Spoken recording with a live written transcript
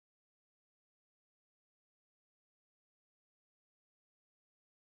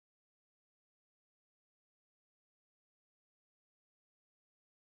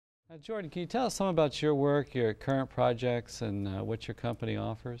Jordan, can you tell us some about your work, your current projects, and what your company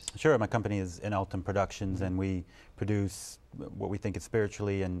offers? Sure. My company is Allott Productions, and we produce what we think is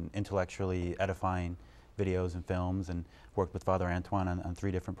spiritually and intellectually edifying videos and films, and worked with Father Antoine on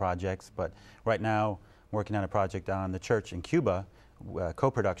 3 different projects. But right now, I'm working on a project on the church in Cuba,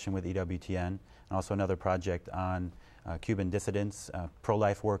 co-production with EWTN, and also another project on Cuban dissidents,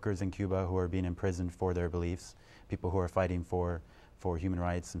 pro-life workers in Cuba who are being imprisoned for their beliefs, people who are fighting for human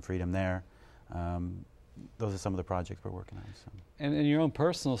rights and freedom there. Those are some of the projects we're working on. So. And in your own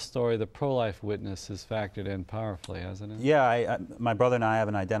personal story, the pro-life witness has factored in powerfully, hasn't it? Yeah, my brother and I have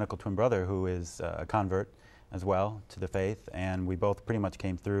an identical twin brother who is a convert as well to the faith, and we both pretty much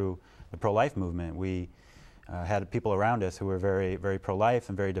came through the pro-life movement. We had people around us who were very, very pro-life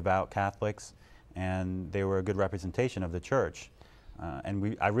and very devout Catholics, and they were a good representation of the church.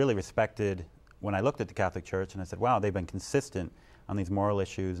 And I really respected, when I looked at the Catholic Church, and I said, wow, they've been consistent on these moral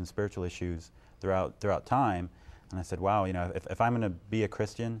issues and spiritual issues throughout time. And I said, wow, you know, if I'm going to be a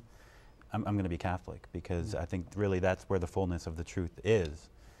Christian, I'm going to be Catholic, because I think really that's where the fullness of the truth is.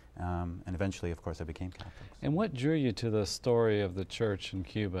 And eventually, of course, I became Catholic. So. And what drew you to the story of the church in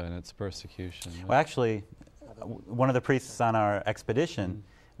Cuba and its persecution? Well, actually, one of the priests on our expedition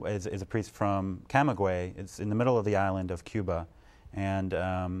is a priest from Camagüey. It's in the middle of the island of Cuba. And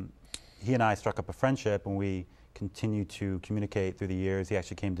he and I struck up a friendship, and we continued to communicate through the years. He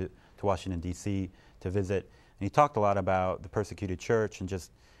actually came to Washington, D.C. to visit. And he talked a lot about the persecuted church and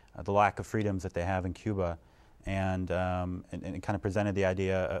just the lack of freedoms that they have in Cuba. And it kind of presented the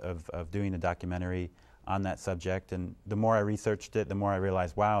idea of doing a documentary on that subject. And the more I researched it, the more I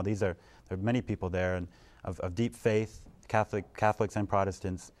realized, wow, there are many people there and of deep faith, Catholics and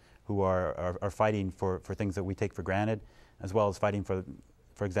Protestants, who are fighting for things that we take for granted, as well as fighting for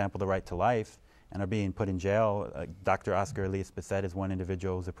example, the right to life, and are being put in jail. Dr. Oscar Elias Biscet is one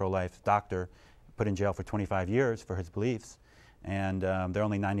individual who's a pro-life doctor, put in jail for 25 years for his beliefs, and they're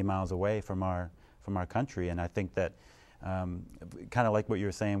only 90 miles away from our country. And I think that kind of like what you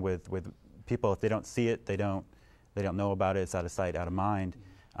were saying with people, if they don't see it, they don't know about it. It's out of sight, out of mind.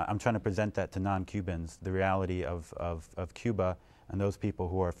 I'm trying to present that to non-Cubans, the reality of Cuba and those people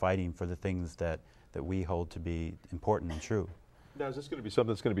who are fighting for the things that we hold to be important and true. Now, is this going to be something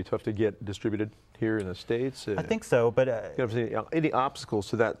that's going to be tough to get distributed here in the States? I think so, but any obstacles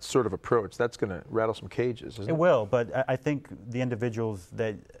to that sort of approach? That's going to rattle some cages, isn't it? It will, but I think the individuals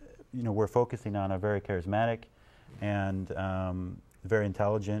that we're focusing on are very charismatic and very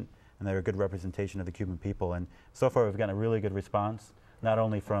intelligent, and they're a good representation of the Cuban people. And so far, we've gotten a really good response, not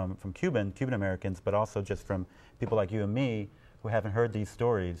only from Cuban Americans, but also just from people like you and me who haven't heard these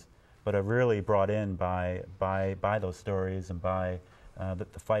stories, but are really brought in by those stories and by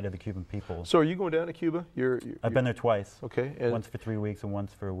the fight of the Cuban people. So are you going down to Cuba? I've been there twice. Okay. Once for 3 weeks and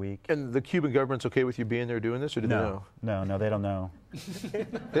once for a week. And the Cuban government's okay with you being there doing this, or do they know? No, they don't know.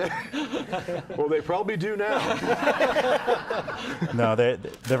 Well, they probably do now. No, they're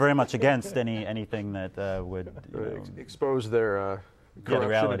very much against anything that would expose their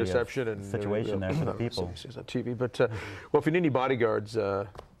corruption and deception and situation there for the people. It's on TV, but well, if you need any bodyguards, all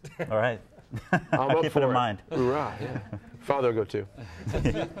right. I'm up keep for it in mind. Hoorah! Yeah. Father will go too.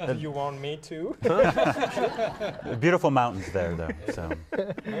 Do you want me to? Beautiful mountains there, though. So.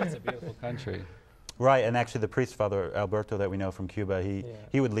 It's a beautiful country. Right, and actually the priest, Father Alberto, that we know from Cuba,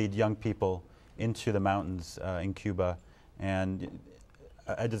 he would lead young people into the mountains in Cuba, and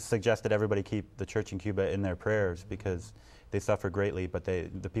I just suggest that everybody keep the church in Cuba in their prayers, because they suffer greatly, but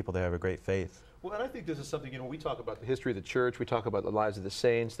the people there have a great faith. Well, and I think this is something, we talk about the history of the church, we talk about the lives of the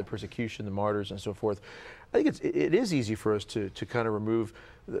saints, the persecution, the martyrs, and so forth. I think it is easy for us to kind of remove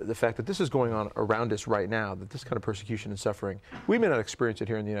the fact that this is going on around us right now, that this kind of persecution and suffering, we may not experience it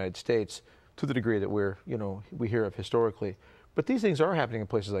here in the United States to the degree that we hear of historically, but these things are happening in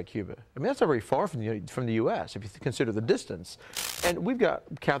places like Cuba. I mean, that's not very far from the U.S. if you consider the distance. And we've got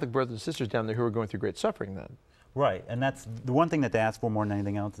Catholic brothers and sisters down there who are going through great suffering then. Right, and that's the one thing that they ask for more than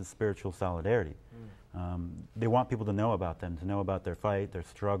anything else is spiritual solidarity. They want people to know about them, to know about their fight, their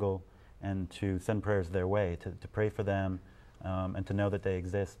struggle, and to send prayers their way, to pray for them, and to know that they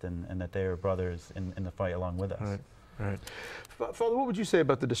exist and that they are brothers in the fight along with us. Right, right. Father, what would you say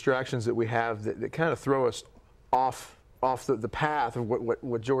about the distractions that we have that kind of throw us off the path of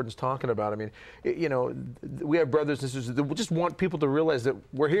what Jordan's talking about? I mean, we have brothers and sisters that just want people to realize that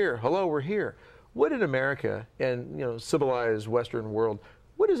we're here. Hello, we're here. What in America and civilized Western world,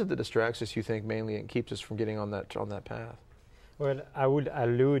 what is it that distracts us, you think, mainly, and keeps us from getting on that path? Well, I would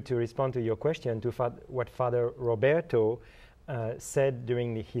allude, to respond to your question, to what Father Roberto said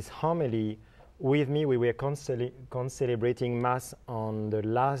during his homily with me, we were celebrating Mass on the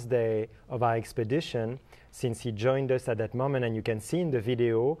last day of our expedition, since he joined us at that moment, and you can see in the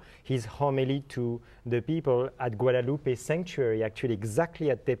video his homily to the people at Guadalupe Sanctuary, actually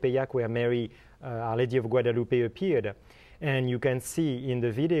exactly at Tepeyac where Mary, Our Lady of Guadalupe, appeared. And you can see in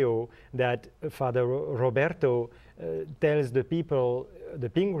the video that Father Roberto tells the people,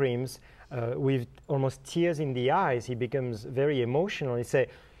 the pilgrims, with almost tears in the eyes, he becomes very emotional. He says,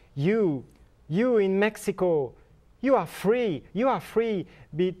 you in Mexico, you are free,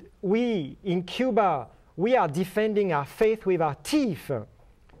 but we in Cuba, we are defending our faith with our teeth.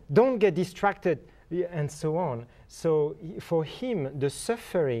 Don't get distracted, and so on. So for him, the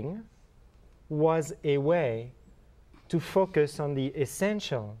suffering was a way to focus on the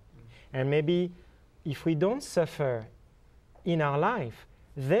essential. And maybe if we don't suffer in our life,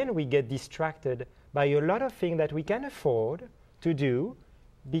 then we get distracted by a lot of things that we can afford to do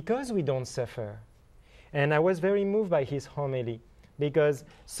because we don't suffer. And I was very moved by his homily, because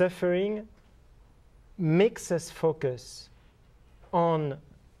suffering makes us focus on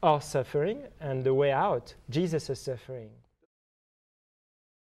our suffering and the way out, Jesus' suffering.